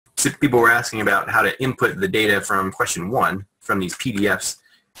people were asking about how to input the data from question 1 from these PDFs,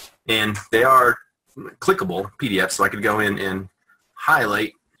 and they are clickable PDFs, so I could go in and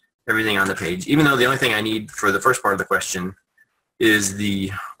highlight everything on the page, even though the only thing I need for the first part of the question is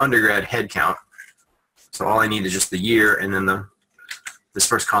the undergrad head count. So all I need is just the year and then this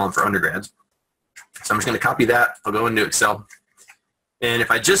first column for undergrads. So I'm just going to copy that. I'll go into Excel. And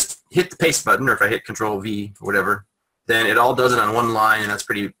if I just hit the paste button, or if I hit Control V or whatever, then it all does it on one line, and that's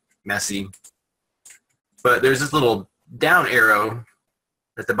pretty messy. But there's this little down arrow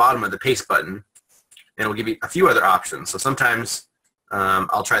at the bottom of the paste button, and it'll give you a few other options. So sometimes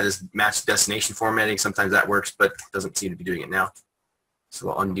I'll try this match destination formatting. Sometimes that works, but it doesn't seem to be doing it now.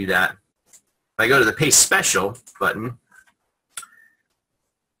 So I'll undo that. If I go to the Paste Special button,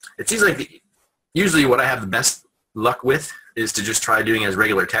 it seems like usually what I have the best luck with is to just try doing as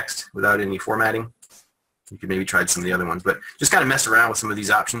regular text without any formatting. You could maybe try some of the other ones, but just kind of mess around with some of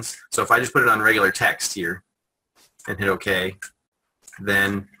these options. So if I just put it on regular text here and hit OK,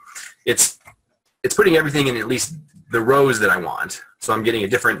 then it's putting everything in at least the rows that I want. So I'm getting a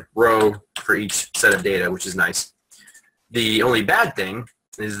different row for each set of data, which is nice. The only bad thing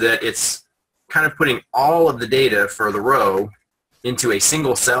is that it's kind of putting all of the data for the row into a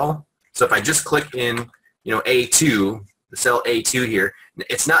single cell. So if I just click in, A2, the cell A2 here,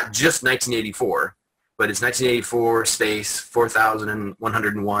 it's not just 1984, but it's 1984 space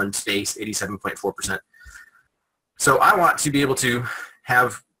 4,101 space 87.4%. So I want to be able to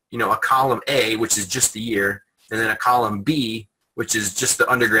have, a column A, which is just the year, and then a column B, which is just the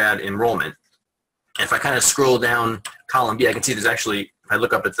undergrad enrollment. And if I kind of scroll down column B, I can see there's actually, if I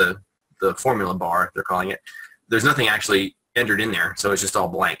look up at the formula bar, they're calling it, there's nothing actually entered in there, so it's just all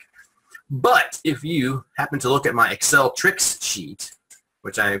blank. But if you happen to look at my Excel tricks sheet,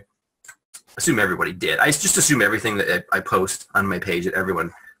 which I assume everybody did, I just assume everything that I post on my page that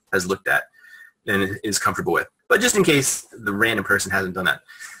everyone has looked at and is comfortable with. But just in case the random person hasn't done that,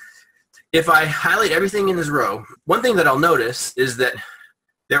 if I highlight everything in this row, one thing that I'll notice is that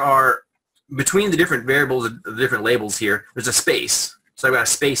there are, between the different variables, the different labels here, there's a space. So I've got a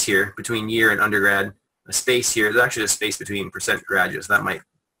space here between year and undergrad, a space here. There's actually a space between percent graduates. That might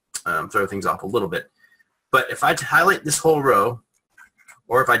throw things off a little bit. But if I highlight this whole row,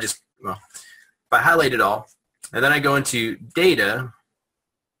 or if I just, if I highlight it all, and then I go into data,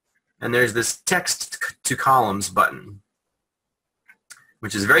 and there's this text to columns button,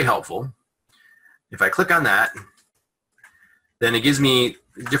 which is very helpful. If I click on that, then it gives me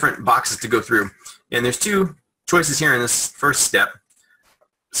different boxes to go through. And there's two choices here in this first step.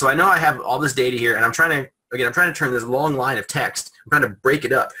 So I know I have all this data here, and I'm trying to turn this long line of text, I'm trying to break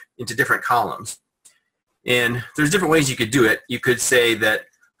it up into different columns. And there's different ways you could do it. You could say that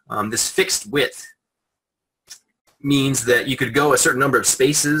this fixed width means that you could go a certain number of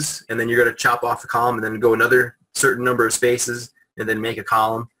spaces, and then you're going to chop off the column, and then go another certain number of spaces, and then make a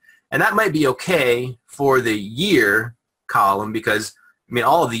column. And that might be okay for the year column because,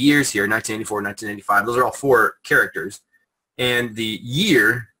 all of the years here, 1984, 1985, those are all 4 characters. And the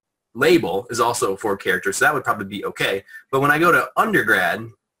year label is also 4 characters, so that would probably be okay. But when I go to undergrad,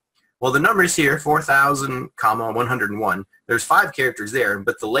 well, the numbers here, 4,000, 101, there's 5 characters there,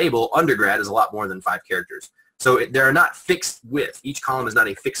 but the label undergrad is a lot more than 5 characters. So they are not fixed width. Each column is not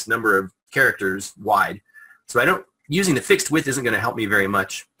a fixed number of characters wide. So using the fixed width isn't going to help me very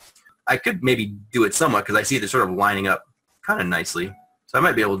much. I could maybe do it somewhat because I see they're sort of lining up kind of nicely. So I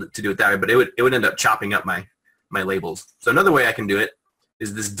might be able to do it that way, but it would end up chopping up my labels. So another way I can do it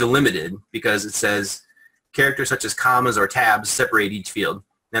is this delimited, because it says characters such as commas or tabs separate each field.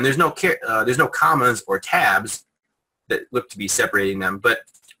 And there's no commas or tabs that look to be separating them, but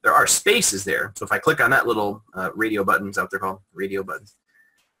there are spaces there. So if I click on that little radio button, is that what they're called? Radio buttons.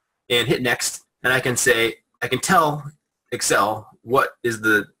 And hit next, and I can tell Excel what is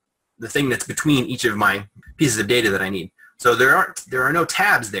the thing that's between each of my pieces of data that I need. So there are no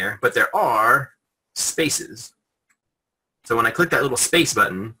tabs there, but there are spaces. So when I click that little space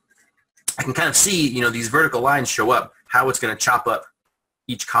button, I can kind of see, these vertical lines show up, how it's going to chop up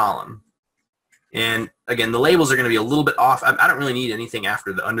each column. And again, the labels are going to be a little bit off. I don't really need anything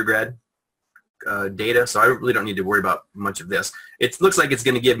after the undergrad data, so I really don't need to worry about much of this. It looks like it's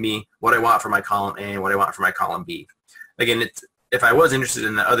going to give me what I want for my column A and what I want for my column B. Again, if I was interested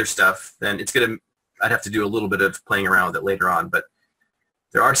in the other stuff, then I'd have to do a little bit of playing around with it later on. But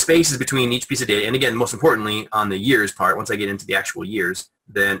there are spaces between each piece of data. And again, most importantly, on the years part, once I get into the actual years,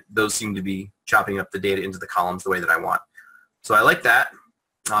 then those seem to be chopping up the data into the columns the way that I want. So I like that.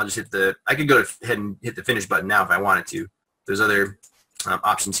 I'll just I could go ahead and hit the finish button now if I wanted to. There's other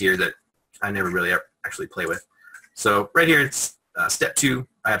options here that I never really actually play with. So right here, step 2,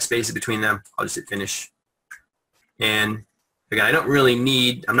 I have spaces between them. I'll just hit finish. And again, I don't really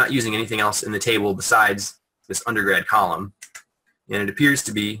need, I'm not using anything else in the table besides this undergrad column. And it appears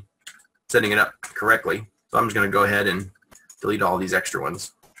to be setting it up correctly. So I'm just going to go ahead and delete all these extra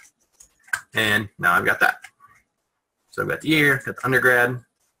ones. And now I've got that. So I've got the year, got the undergrad.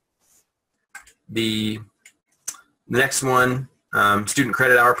 The next one, student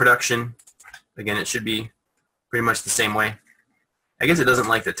credit hour production. Again, it should be pretty much the same way. I guess it doesn't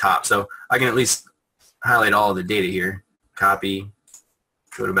like the top, so I can at least highlight all of the data here. Copy,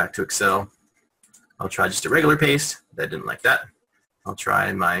 go back to Excel. I'll try just a regular paste. That didn't like that. I'll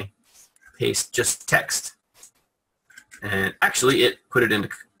try my paste just text. And actually, it put it into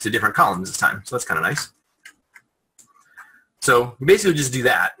different columns this time, so that's kind of nice. So you basically just do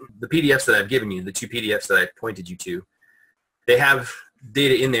that. The PDFs that I've given you, the 2 PDFs that I pointed you to, they have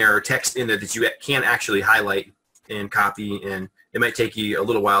data in there or text in there that you can actually highlight and copy, and it might take you a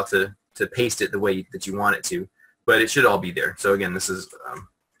little while to paste it the way that you want it to, but it should all be there. So again, this is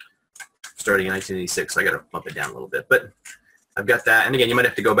starting in 1986, so I got to bump it down a little bit, but I've got that. And again, you might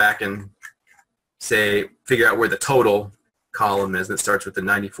have to go back and say, figure out where the total column is that starts with the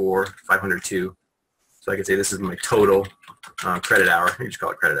 94,502. So I could say this is my total credit hour. You just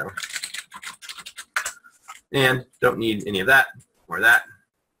call it credit hour. And don't need any of that or that.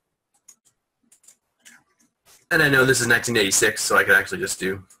 And I know this is 1986, so I could actually just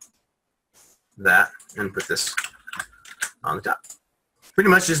do that and put this on the top. Pretty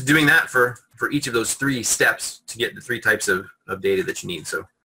much just doing that for each of those 3 steps to get the 3 types of data that you need. So